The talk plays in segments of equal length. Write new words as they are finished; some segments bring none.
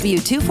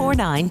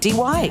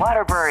W249DY.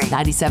 Waterbury.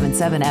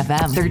 97.7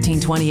 FM,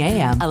 1320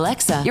 AM.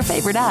 Alexa, your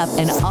favorite app,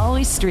 and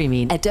always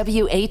streaming at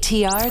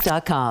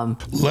WATR.com.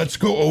 Let's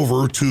go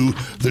over to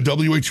the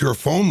WATR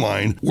phone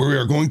line where we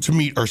are going to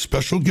meet our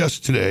special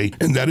guest today,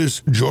 and that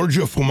is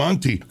Giorgia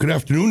Fumanti. Good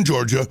afternoon,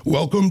 Giorgia.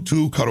 Welcome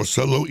to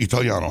Carosello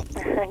Italiano.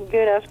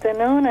 Good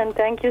afternoon, and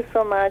thank you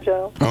so much.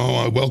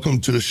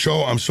 Welcome to the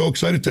show. I'm so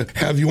excited to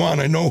have you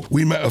on. I know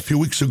we met a few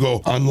weeks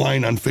ago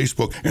online on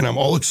Facebook, and I'm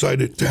all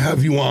excited to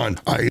have you on.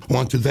 I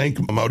want to thank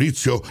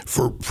Maurizio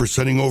for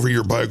sending over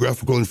your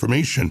biographical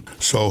information.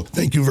 So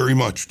thank you very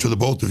much to the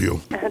both of you.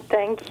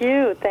 Thank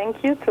you.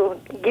 Thank you for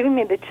giving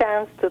me the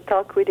chance to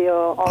talk with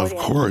your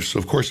audience.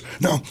 Of course.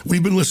 Now,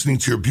 we've been listening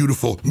to your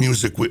beautiful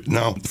music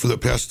now for the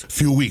past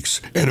few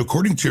weeks, and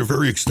according to your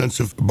very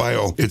extensive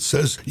bio, it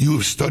says you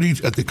have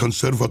studied at the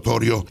Conservatorio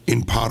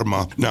in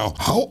Parma. Now,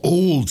 how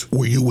old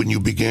were you when you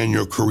began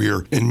your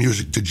career in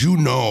music? Did you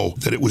know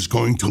that it was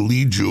going to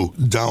lead you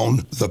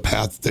down the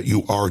path that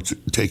you are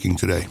taking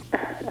today?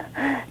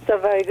 It's a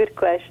very good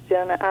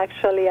question.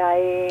 Actually,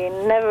 I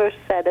never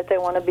said that I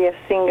want to be a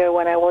singer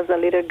when I was a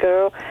little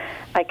girl.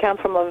 I come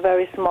from a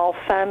very small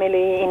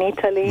family in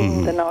Italy,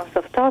 in the north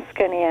of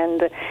Tuscany,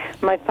 and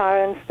my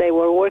parents, they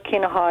were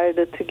working hard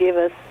to give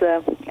us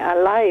a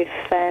life,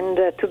 and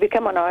to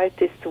become an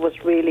artist was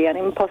really an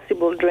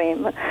impossible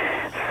dream.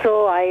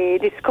 So I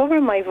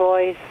discovered my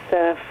voice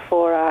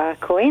for a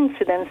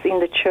coincidence in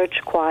the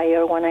church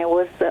choir when I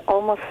was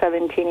almost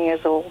 17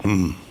 years old.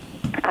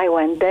 I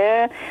went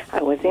there.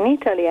 I was in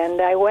Italy,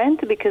 and I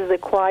went because the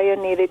choir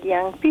needed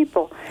young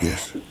people.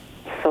 Yes.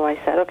 So I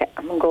said, okay,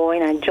 I'm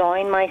going. I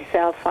join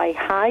myself. I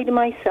hide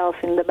myself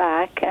in the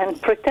back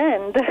and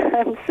pretend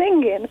I'm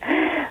singing.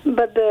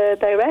 But the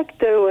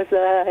director was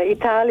an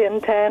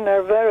Italian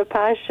tenor, very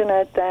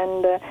passionate,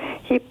 and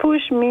he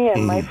pushed me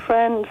and my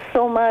friend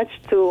so much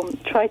to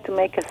try to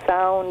make a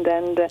sound.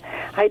 And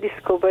I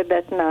discovered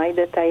that night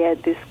that I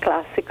had this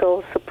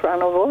classical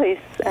soprano voice.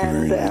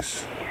 And very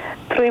nice.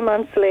 3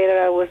 months later,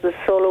 I was the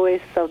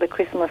soloist of the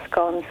Christmas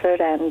concert,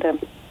 and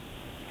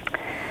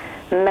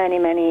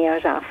many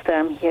years after,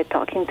 I'm here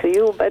talking to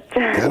you. But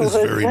that is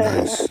very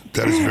nice.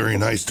 That is very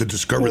nice to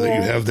discover that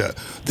you have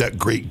that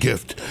great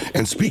gift.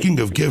 And speaking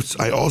of gifts,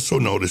 I also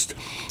noticed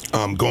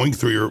going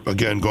through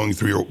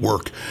your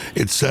work,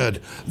 it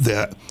said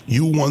that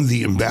you won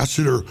the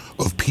Ambassador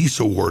of Peace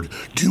Award.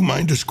 Do you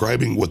mind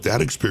describing what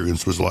that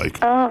experience was like?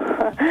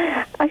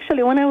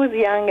 Actually, when I was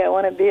young, I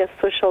want to be a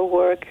social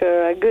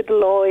worker, a good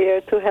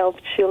lawyer to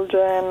help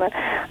children.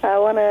 I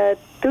want to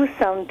do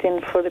something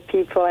for the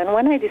people. And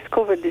when I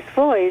discovered this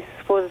voice,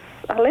 was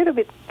a little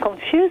bit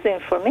confusing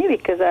for me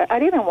because I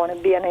didn't want to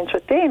be an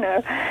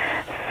entertainer.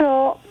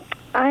 So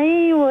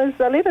I was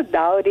a little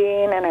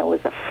doubting, and I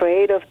was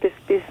afraid of this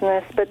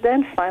business. But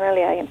then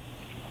finally I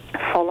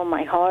followed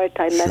my heart.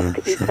 I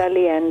left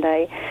Italy, and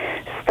I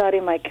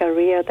started my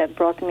career that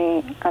brought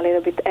me a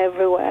little bit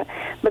everywhere.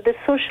 But the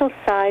social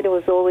side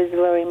was always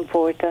very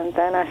important,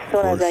 and as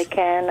soon as I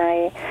can,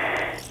 I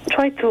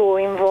try to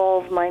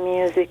involve my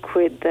music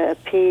with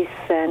peace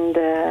and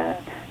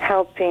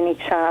helping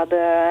each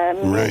other.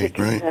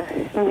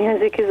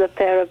 Music is a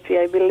therapy,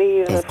 I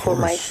believe, for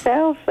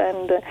myself,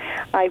 and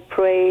I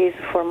praise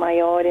for my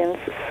audience.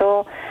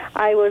 So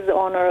I was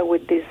honored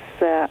with this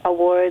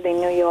award in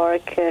New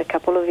York a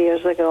couple of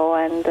years ago,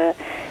 and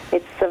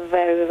it's a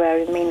very,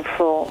 very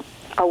meaningful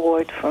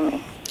award for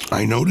me.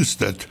 I noticed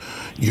that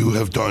you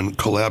have done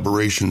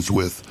collaborations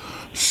with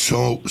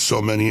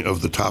so many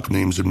of the top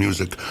names in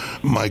music: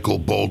 Michael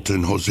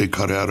Bolton, Jose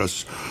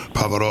Carreras,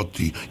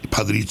 Pavarotti,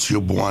 Patrizio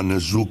Buono,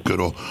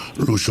 Zucchero,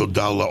 Lucio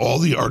Dalla, all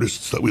the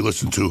artists that we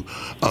listen to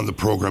on the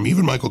program,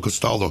 even Michael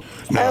Costello.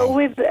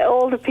 With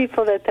all the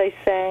people that I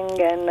sang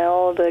and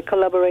all the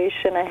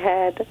collaboration I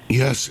had.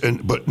 Yes,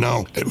 but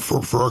now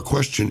for our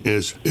question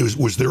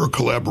was there a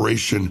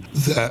collaboration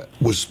that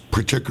was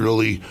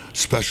particularly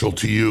special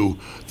to you,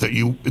 that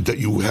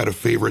you had a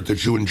favorite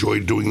that you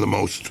enjoyed doing the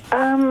most?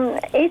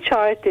 Each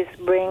artist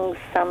brings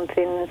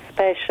something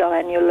special,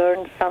 and you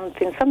learn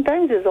something.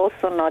 Sometimes it's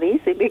also not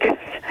easy, because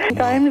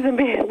sometimes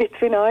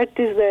between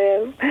artists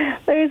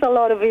there is a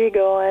lot of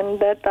ego, and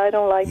that I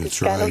don't like this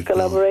kind of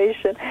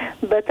collaboration.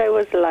 But I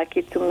was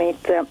lucky to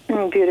meet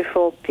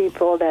beautiful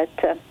people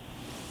that,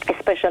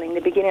 especially in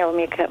the beginning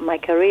of my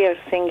career,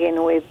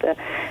 singing with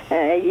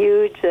a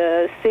huge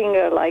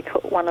singer like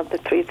one of the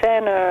three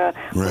tenor,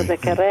 Jose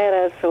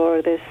Carreras,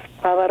 or this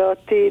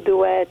Pavarotti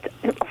duet.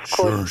 Of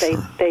course,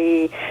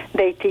 they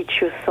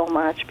teach you so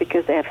much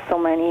because they have so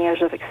many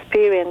years of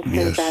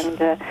experiences,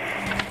 and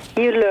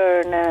you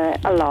learn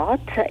a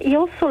lot.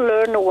 You also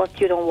learn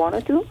what you don't want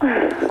to do.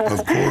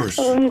 Of course.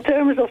 In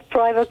terms of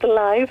private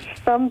life,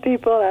 some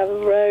people have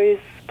very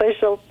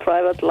special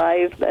private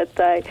life that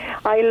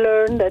I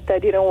learned that I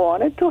didn't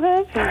want it to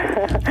have.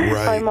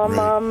 I'm a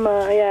mom.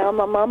 I'm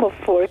a mom of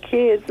 4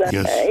 kids.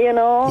 And,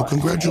 Well,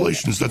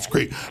 congratulations. That's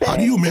great. How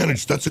do you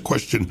manage? That's a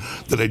question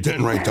that I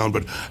didn't write down.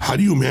 But how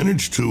do you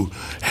manage to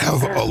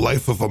have a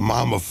life of a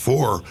mom of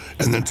 4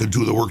 and then to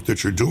do the work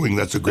that you're doing?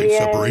 That's a great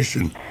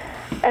separation.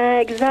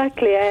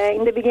 Exactly.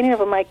 In the beginning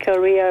of my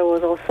career, I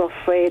was also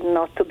afraid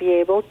not to be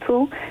able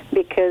to,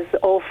 because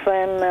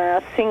often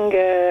a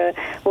singer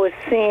was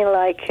seen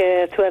like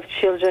to have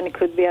children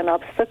could be an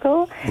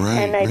obstacle,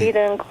 and I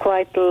didn't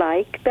quite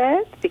like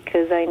that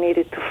because I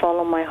needed to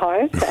follow my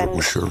heart.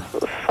 And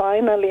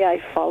finally,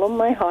 I followed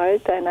my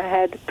heart, and I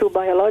had 2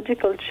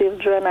 biological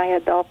children. I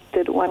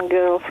adopted 1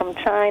 girl from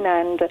China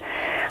and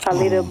a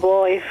little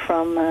boy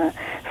from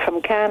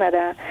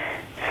Canada.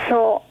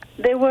 So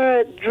there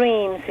were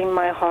dreams in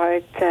my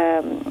heart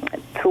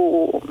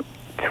to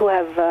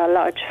have a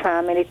large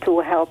family, to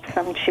help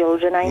some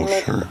children. I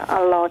miss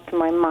a lot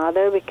my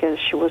mother because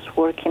she was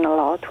working a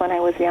lot when I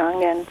was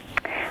young, and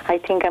I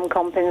think I'm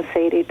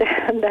compensated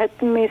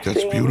that missing.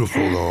 That's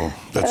beautiful, though.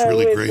 That's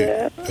really great.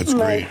 That's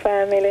my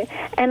family.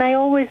 And I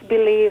always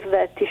believe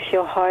that if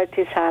your heart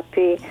is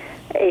happy,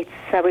 it's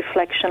a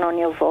reflection on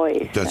your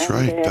voice. That's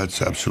right.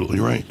 That's absolutely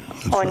right.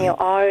 On your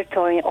art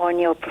or on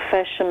your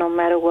profession, no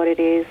matter what it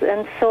is.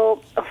 And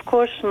so, of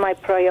course, my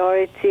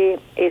priority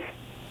is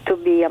to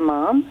be a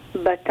mom,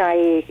 but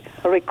I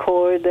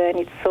record, and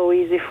it's so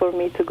easy for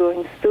me to go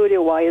in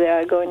studio while they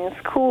are going in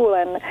school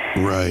and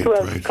to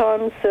have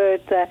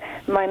concert.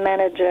 My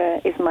manager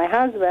is my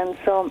husband,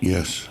 so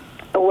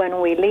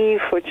when we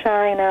leave for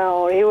China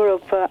or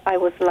Europe, I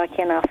was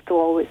lucky enough to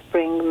always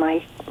bring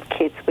my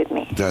kids with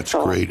me. That's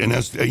great. And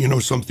as you know,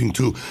 something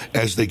too,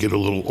 as they get a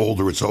little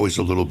older, it's always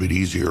a little bit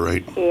easier,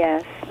 right?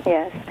 Yes.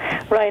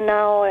 Right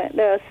now,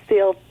 there are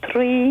still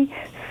 3,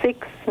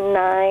 6,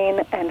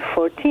 9, and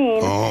 14.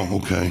 Oh,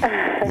 okay.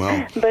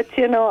 Well, but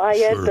I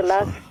had the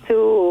last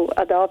 2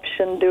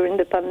 adoption during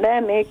the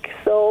pandemic,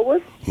 so it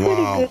was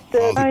pretty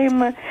good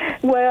time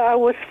where I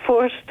was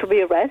forced to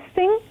be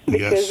resting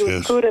because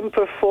we couldn't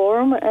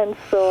perform, and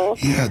so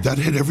that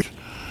hit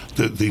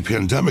the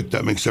pandemic.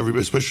 That makes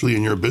everybody, especially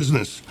in your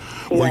business,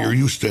 where you're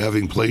used to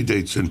having play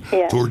dates and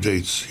tour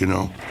dates.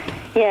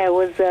 Yeah, it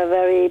was a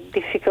very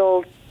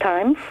difficult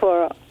time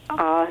for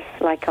us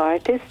like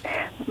artists,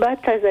 but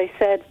as I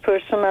said,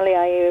 personally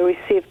I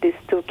received these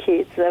 2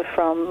 kids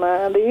from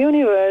the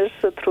universe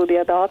through the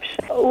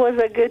adoption. It was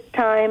a good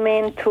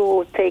timing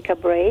to take a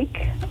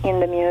break in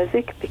the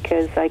music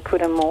because I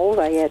couldn't move.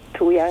 I had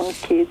 2 young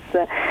kids,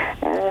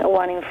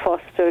 one in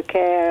foster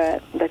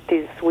care that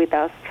is with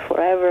us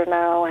forever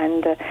now,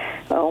 and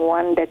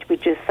one that we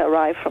just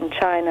arrived from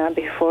China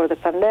before the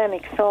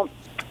pandemic, so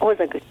it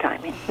was a good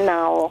timing.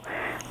 Now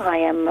I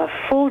am a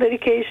full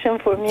dedication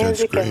for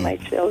music and my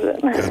children.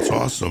 That's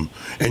awesome.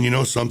 And you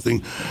know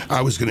something?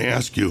 I was going to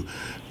ask you,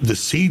 the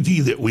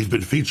CD that we've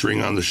been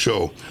featuring on the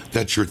show,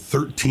 that's your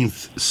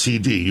 13th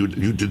CD. You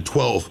did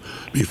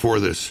 12 before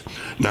this.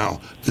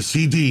 Now, the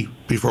CD,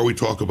 before we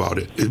talk about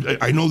it,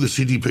 I know the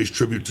CD pays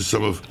tribute to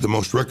some of the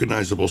most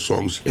recognizable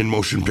songs in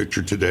motion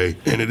picture today,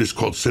 and it is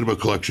called Cinema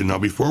Collection. Now,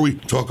 before we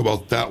talk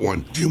about that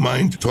one, do you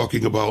mind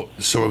talking about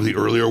some of the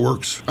earlier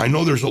works? I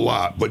know there's a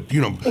lot, but,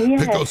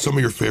 pick out some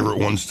of your favorite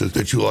ones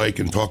that you like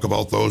and talk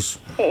about those.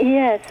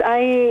 Yes,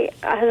 as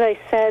I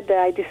said,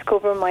 I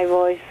discovered my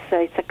voice.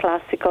 It's a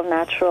classical,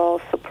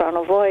 natural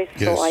soprano voice,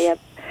 so I have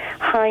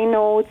high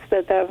notes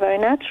that are very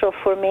natural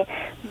for me,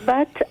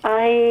 but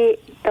I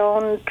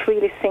don't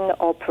really sing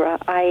opera.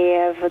 I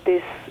have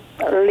this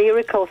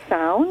lyrical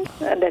sound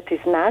that is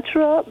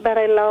natural, but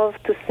I love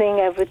to sing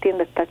everything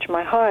that touch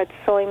my heart.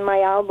 So in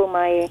my album,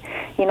 I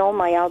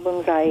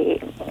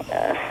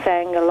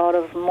sang a lot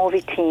of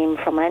movie theme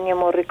from Ennio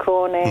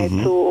Morricone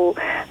to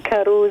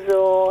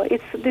Caruso.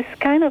 It's this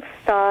kind of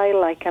style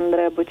like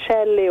Andrea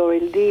Bocelli or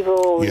Il Divo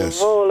or Il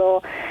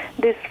Volo,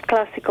 this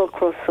classical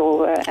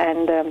crossover.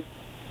 And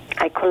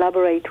I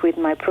collaborate with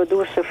my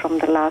producer from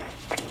the last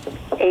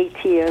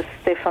 8 years,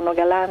 Stefano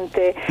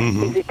Galante.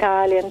 He's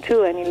Italian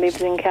too, and he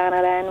lives in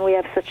Canada, and we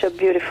have such a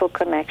beautiful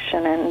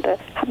connection and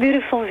a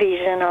beautiful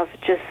vision of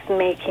just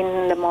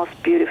making the most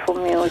beautiful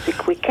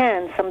music we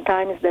can.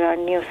 Sometimes there are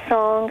new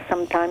songs,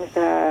 sometimes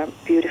there are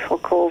beautiful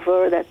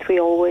covers that we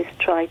always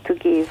try to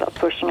give a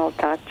personal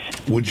touch.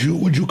 Would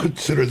you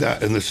consider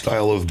that in the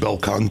style of bel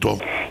canto?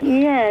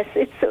 Yes,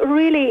 it's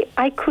really,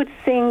 I could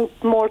sing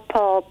more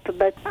pop,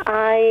 but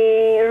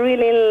I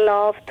really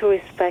love to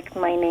respect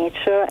my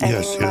nature,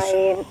 and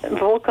my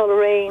vocal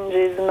range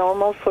is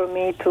normal for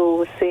me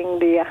to sing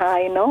the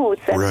high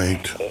notes. And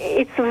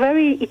it's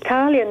very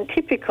Italian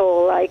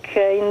typical, like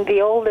in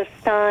the oldest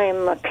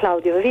time,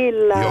 Claudio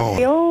Villa.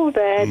 They all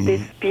had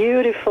these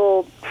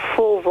beautiful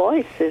full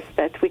voices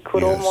that we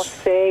could almost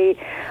say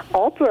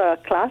opera,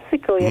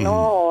 classical,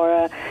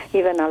 or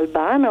even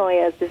Albano. He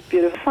has this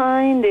beautiful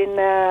find in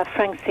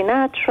Frank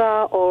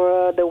Sinatra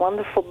or the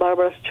wonderful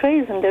Barbara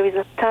Streisand. There is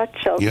a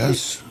touch of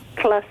this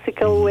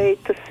classical way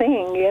to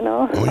sing,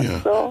 Oh yeah.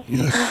 So.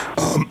 Yes.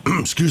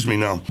 Excuse me.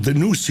 Now, the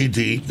new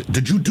CD.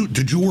 Did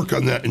you work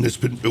on that? And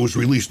it was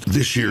released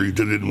this year. You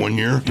did it in 1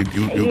 year.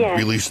 You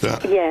released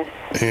that. Yes.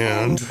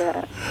 And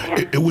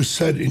it was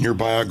said in your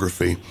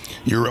biography,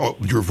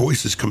 your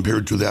voice is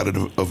compared to that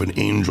of an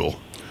angel.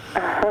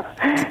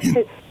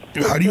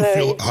 How do you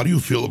feel? How do you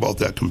feel about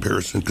that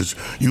comparison? Because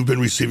you've been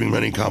receiving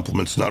many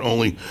compliments, not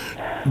only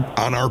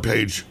on our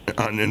page,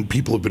 and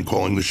people have been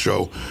calling the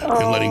show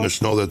and letting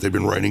us know that they've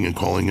been writing and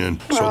calling in.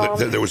 So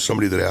there was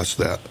somebody that asked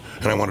that,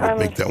 and I wanted to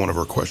make that one of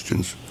our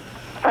questions.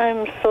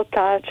 I'm so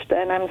touched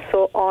and I'm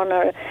so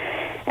honored,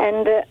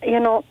 and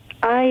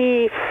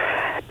I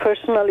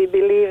personally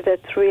believe that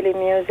really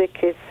music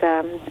is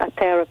a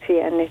therapy,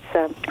 and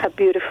it's a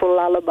beautiful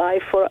lullaby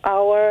for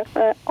our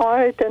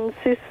art and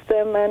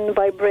system and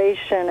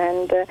vibration.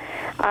 And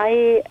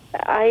I,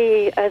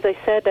 as I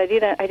said,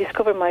 I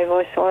discovered my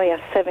voice only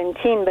at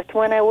 17, but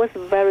when I was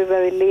very,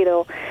 very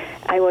little,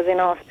 I was in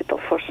hospital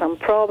for some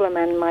problem,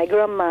 and my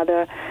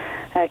grandmother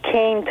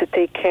came to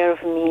take care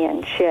of me,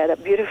 and she had a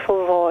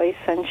beautiful voice,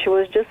 and she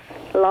was just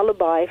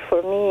lullaby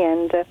for me,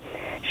 and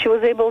she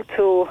was able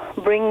to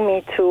bring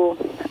me to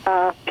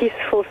a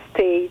peaceful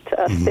state,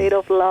 a state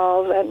of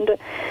love. And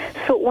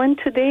so when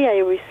today I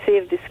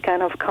received this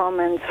kind of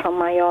comments from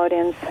my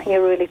audience, it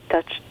really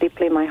touched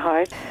deeply my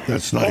heart.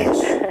 That's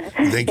nice.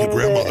 Thank you,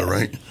 grandmother,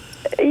 right?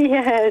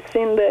 Yes,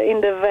 in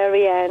the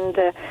very end,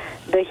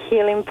 the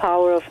healing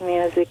power of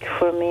music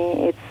for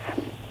me, it's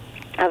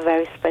a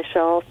very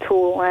special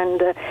tool,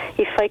 and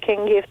if I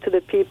can give to the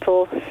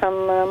people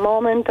some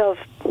moment of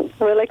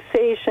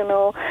relaxation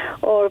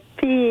or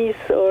peace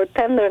or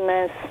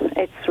tenderness,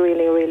 it's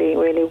really, really,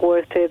 really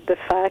worth it. The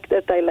fact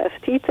that I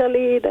left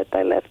Italy, that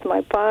I left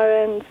my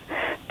parents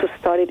to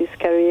study this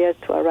career,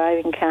 to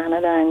arrive in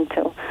Canada, and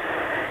to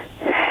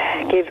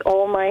give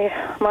all my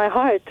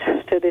heart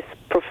to this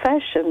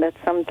profession that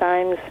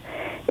sometimes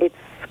it's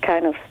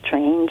kind of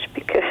strange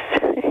because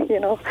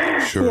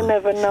Sure. you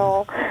never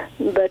know,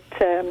 but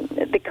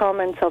the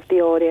comments of the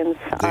audience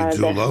they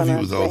do love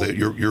you, though. That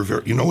you're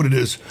very, you know what it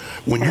is,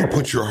 when you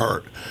put your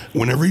heart,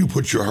 whenever you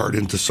put your heart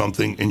into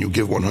something and you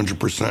give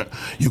 100%,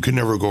 you can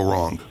never go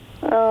wrong.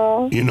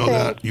 Oh, you know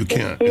that you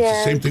can't. It's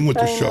the same thing with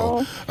the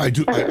show. I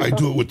do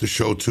it with the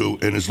show too.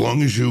 And as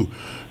long as you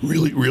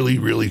really, really,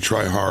 really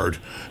try hard,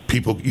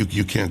 people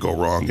you can't go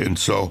wrong. And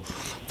so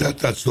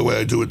that's the way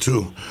I do it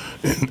too.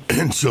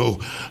 And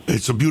so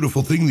it's a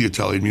beautiful thing, the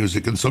Italian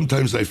music. And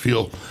sometimes I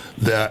feel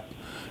that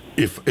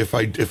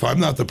if I'm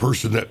not the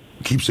person that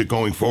keeps it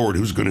going forward,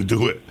 who's going to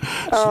do it?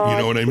 So, you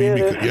know what I mean?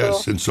 Because,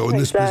 yes. And so in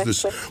this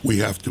business, we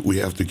have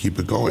to keep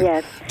it going.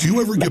 Yes. Do you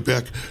ever get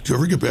back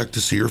to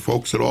see your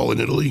folks at all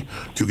in Italy?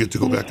 Do you get to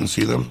go back and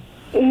see them?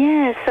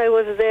 Yes, I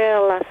was there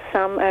last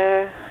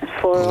summer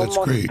for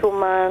almost great. 2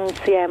 months.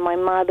 Yeah, my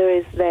mother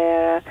is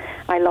there.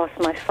 I lost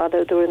my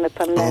father during the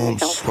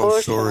pandemic, I'm so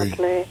sorry.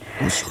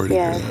 I'm sorry to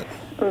hear that.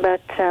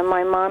 But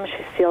my mom,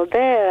 she's still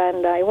there,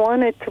 and I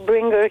wanted to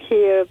bring her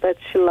here, but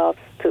she loves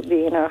to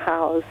be in her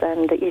house,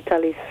 and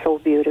Italy is so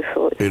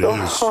beautiful. It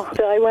is. So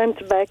I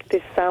went back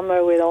this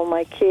summer with all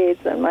my kids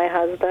and my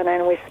husband,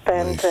 and we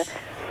spent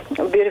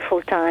a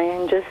beautiful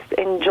time just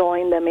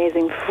enjoying the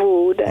amazing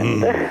food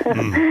and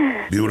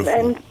beautiful.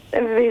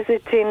 and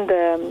visiting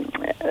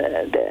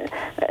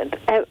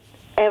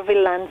every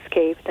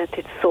landscape that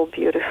it's so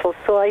beautiful.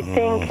 So I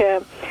think,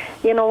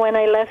 when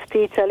I left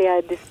Italy, I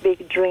had this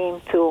big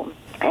dream to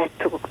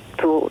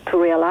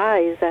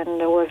realize,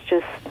 and it was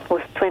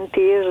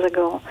 20 years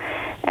ago.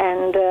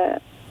 And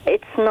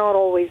it's not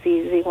always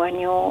easy when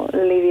you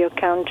leave your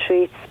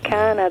country. It's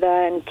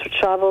Canada, and to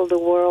travel the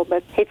world,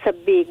 but it's a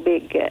big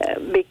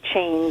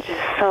change.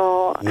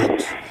 So,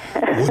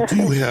 what do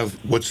you have?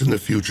 What's in the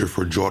future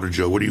for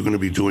Giorgia? What are you going to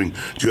be doing?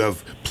 Do you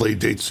have play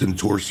dates and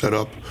tour set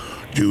up?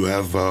 Do you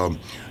have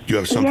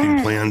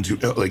something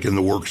planned, like in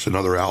the works,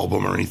 another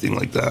album or anything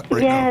like that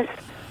right now?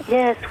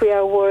 Yes, we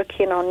are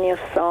working on new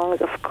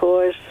songs, of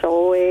course,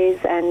 always,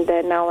 and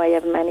now I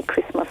have many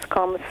Christmas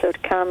concerts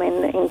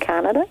coming in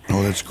Canada.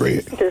 Oh, that's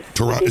great.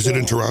 Is it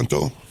in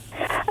Toronto?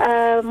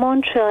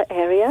 Montreal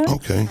area.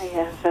 Okay.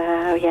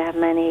 I have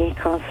many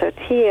concerts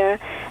here,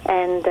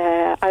 and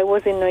I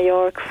was in New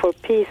York for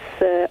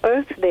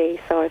Earth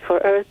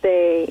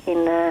Day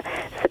in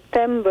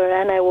September,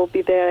 and I will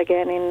be there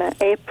again in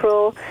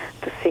April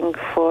to sing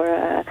for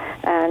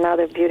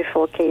another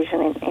beautiful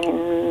occasion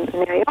in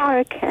New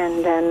York,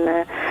 and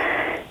then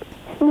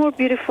more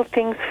beautiful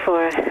things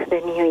for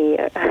the new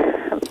year.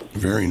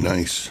 Very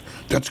nice.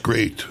 That's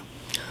great.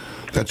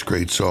 That's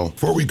great. So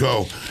before we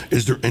go,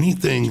 is there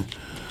anything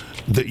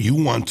that you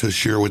want to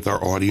share with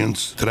our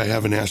audience that I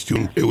haven't asked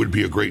you? It would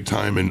be a great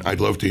time, and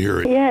I'd love to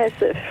hear it. Yes.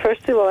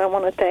 First of all, I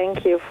want to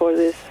thank you for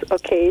this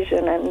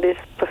occasion and this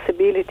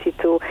possibility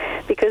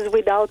because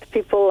without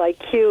people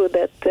like you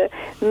that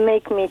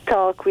make me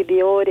talk with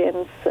the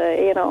audience,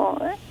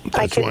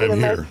 That's why I'm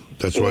here.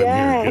 That's why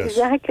I'm here. Yes.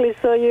 Exactly.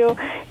 So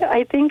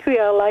I think we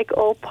are like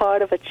all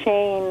part of a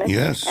chain.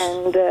 Yes.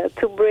 And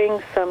to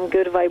bring some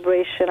good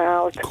vibration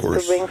out,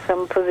 to bring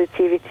some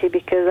positivity,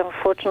 because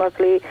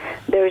unfortunately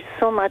there is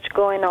so much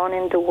going on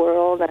in the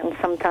world, and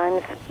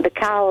sometimes the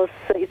chaos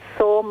is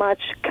so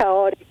much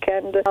chaotic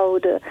and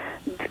loud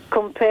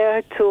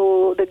compared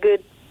to the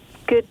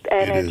good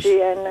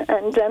energy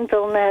and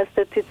gentleness,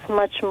 that it's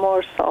much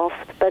more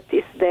soft, but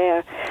it's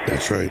there.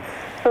 That's right.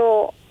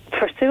 So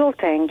First of all,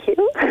 thank you.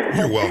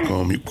 You're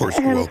welcome. Of course,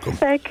 you're welcome.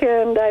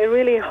 Second, I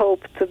really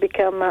hope to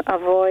become a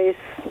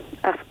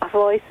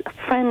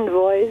friend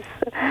voice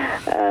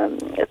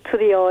to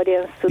the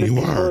audience, to the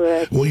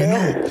people. Well,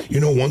 you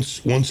know,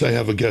 once I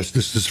have a guest,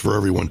 this is for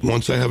everyone.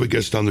 Once I have a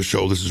guest on the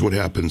show, this is what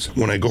happens.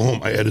 When I go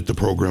home, I edit the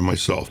program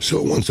myself.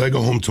 So once I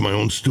go home to my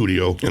own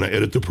studio and I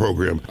edit the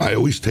program, I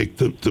always take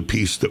the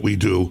piece that we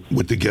do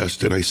with the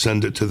guest and I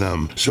send it to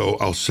them. So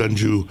I'll send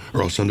you,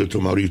 or I'll send it to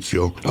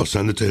Maurizio. I'll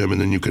send it to him, and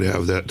then you could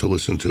have that to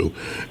listen to.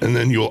 And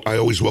then I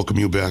always welcome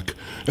you back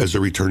as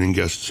a returning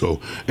guest. So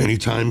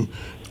anytime,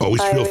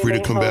 always feel free to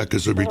come back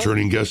as a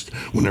returning guest.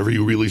 Whenever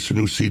you release a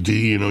new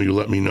CD, you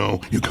let me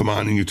know. You come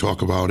on and you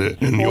talk about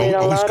it, and you'll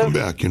always come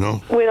back,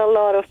 With a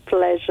lot of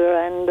pleasure,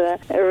 and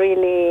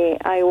really,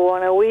 I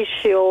want to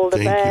wish you all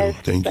the best.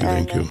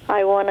 Thank you.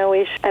 I want to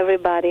wish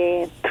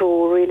everybody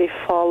to really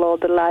follow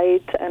the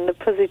light and the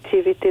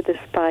positivity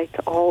despite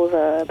all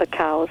the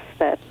chaos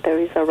that there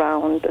is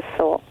around.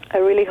 So I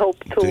really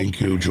hope to Thank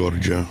you,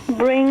 Giorgia.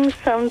 bring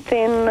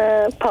something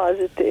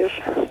positive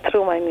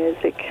through my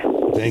music.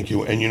 Thank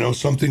you. And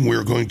something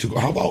we're going to...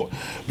 How about,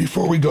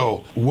 before we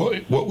go,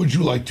 what would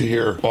you like to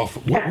hear off...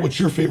 What's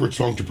your favorite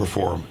song to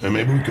perform? And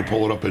maybe we could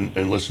pull it up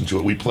and listen to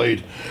it. We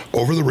played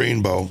Over the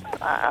Rainbow.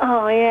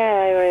 Oh,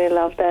 yeah, I really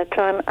love that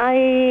one.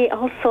 I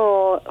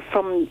also,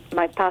 from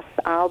my past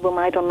album,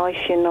 I don't know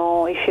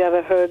if you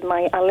ever heard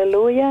my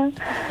Hallelujah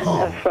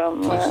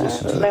from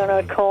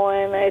Leonard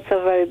Cohen. It's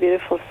a very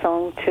beautiful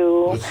song, too.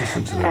 Let's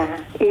listen to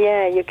that.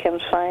 Yeah, you can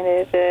find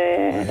it.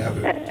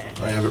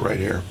 I have it right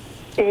here.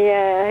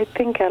 Yeah, I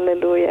think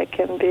Hallelujah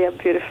can be a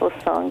beautiful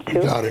song,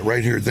 too. Got it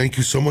right here. Thank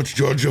you so much,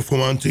 Giorgia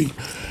Fumanti.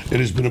 It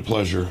has been a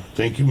pleasure.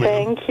 Thank you, ma'am.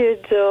 Thank you,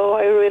 Joe.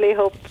 I really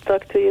hope to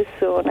talk to you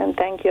soon, and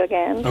thank you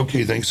again.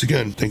 Okay, thanks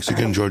again. Thanks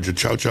again, Giorgia.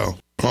 Ciao, ciao.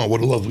 Oh,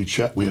 what a lovely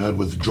chat we had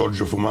with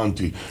Giorgia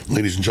Fumanti.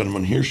 Ladies and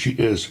gentlemen, here she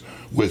is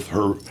with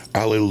her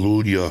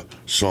Alleluia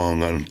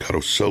song on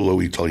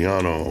Carosello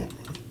Italiano.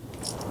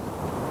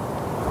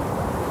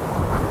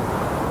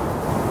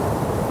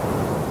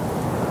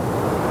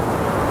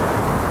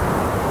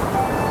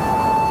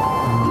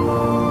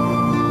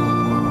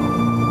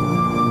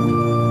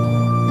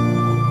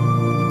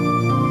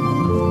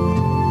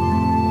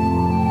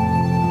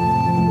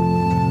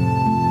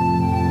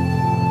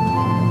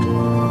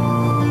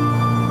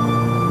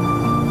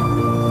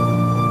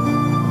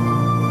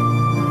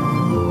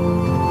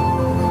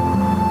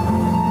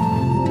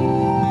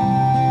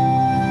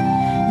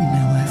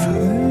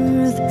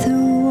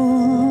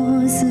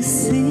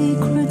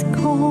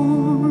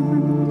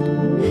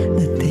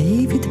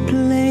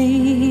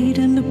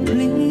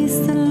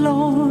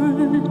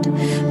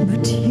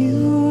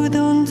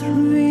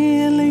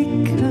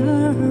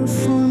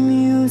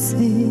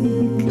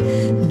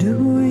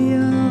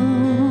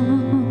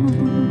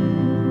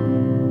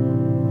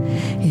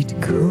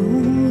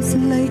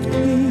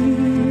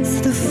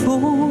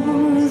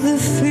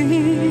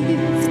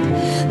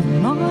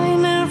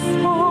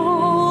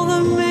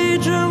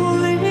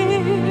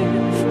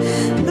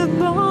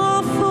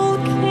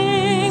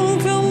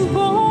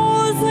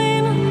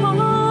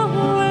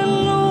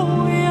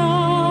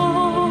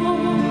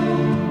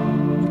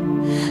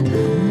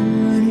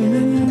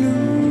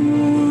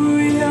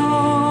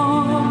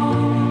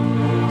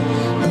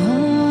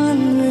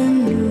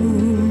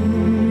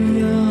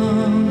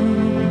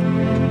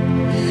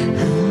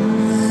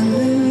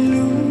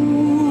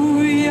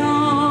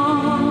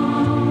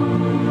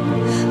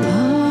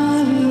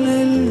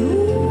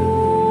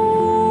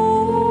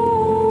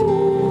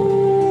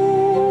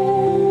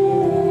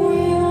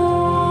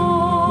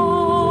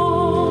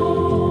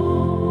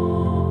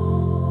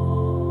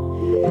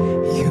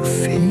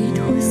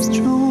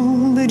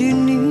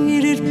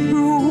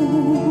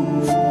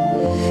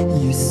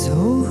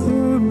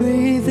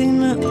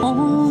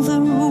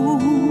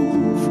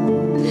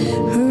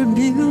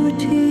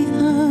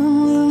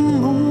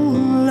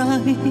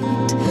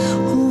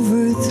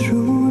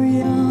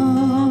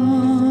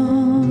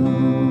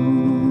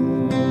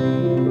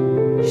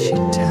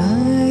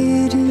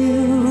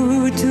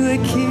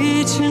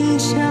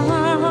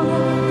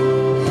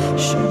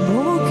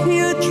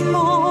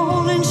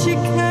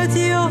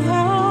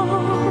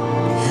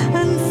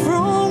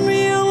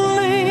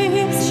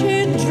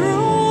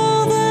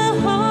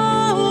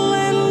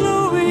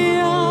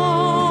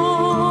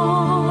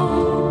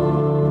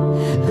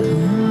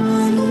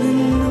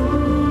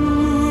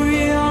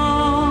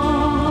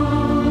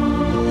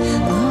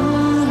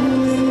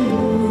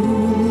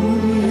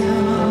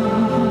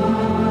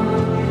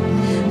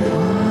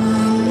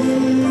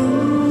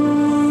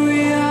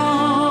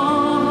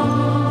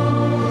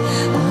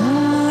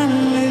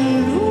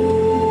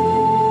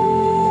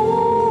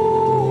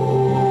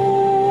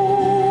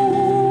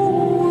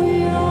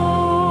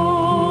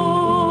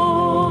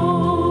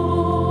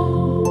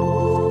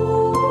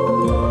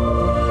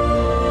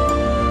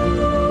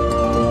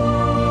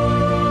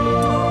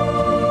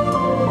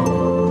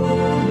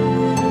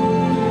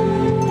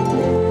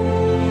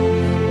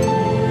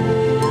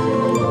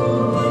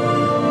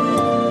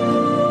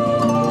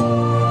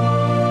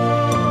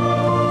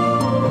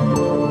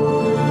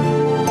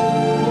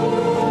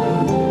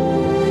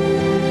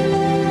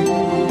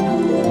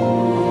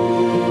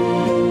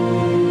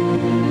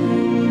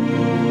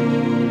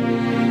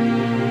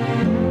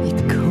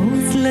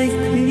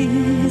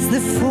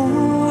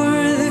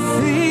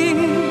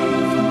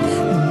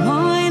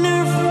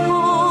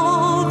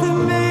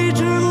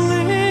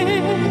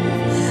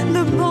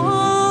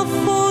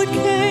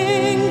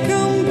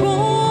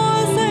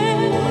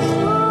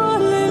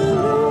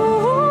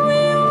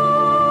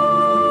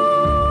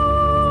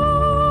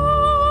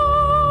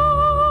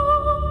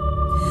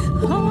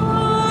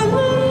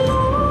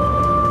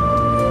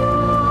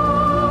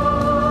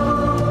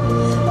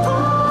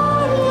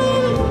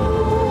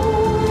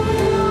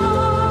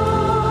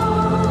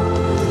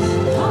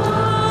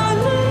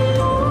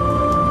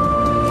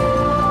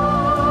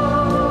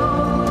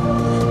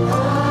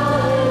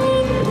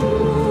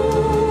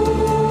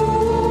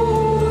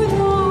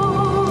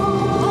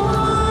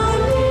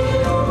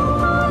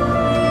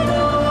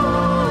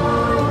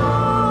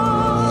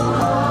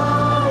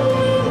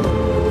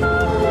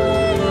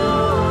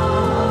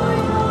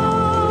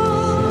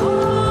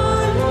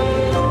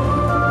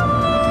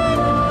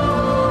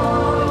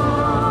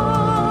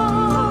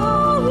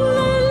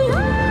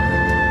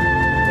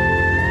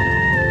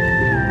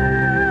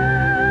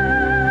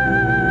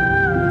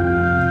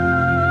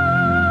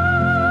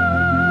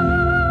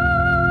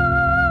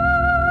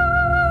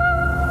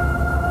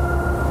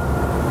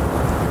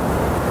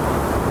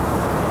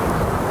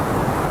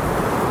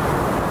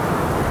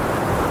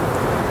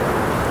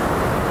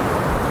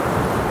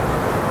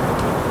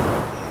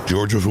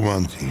 Giorgia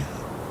Fumanti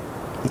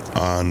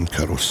on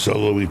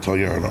Carosello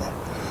Italiano.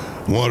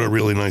 What a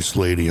really nice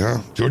lady, huh?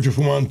 Giorgia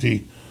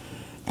Fumanti,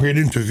 great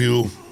interview.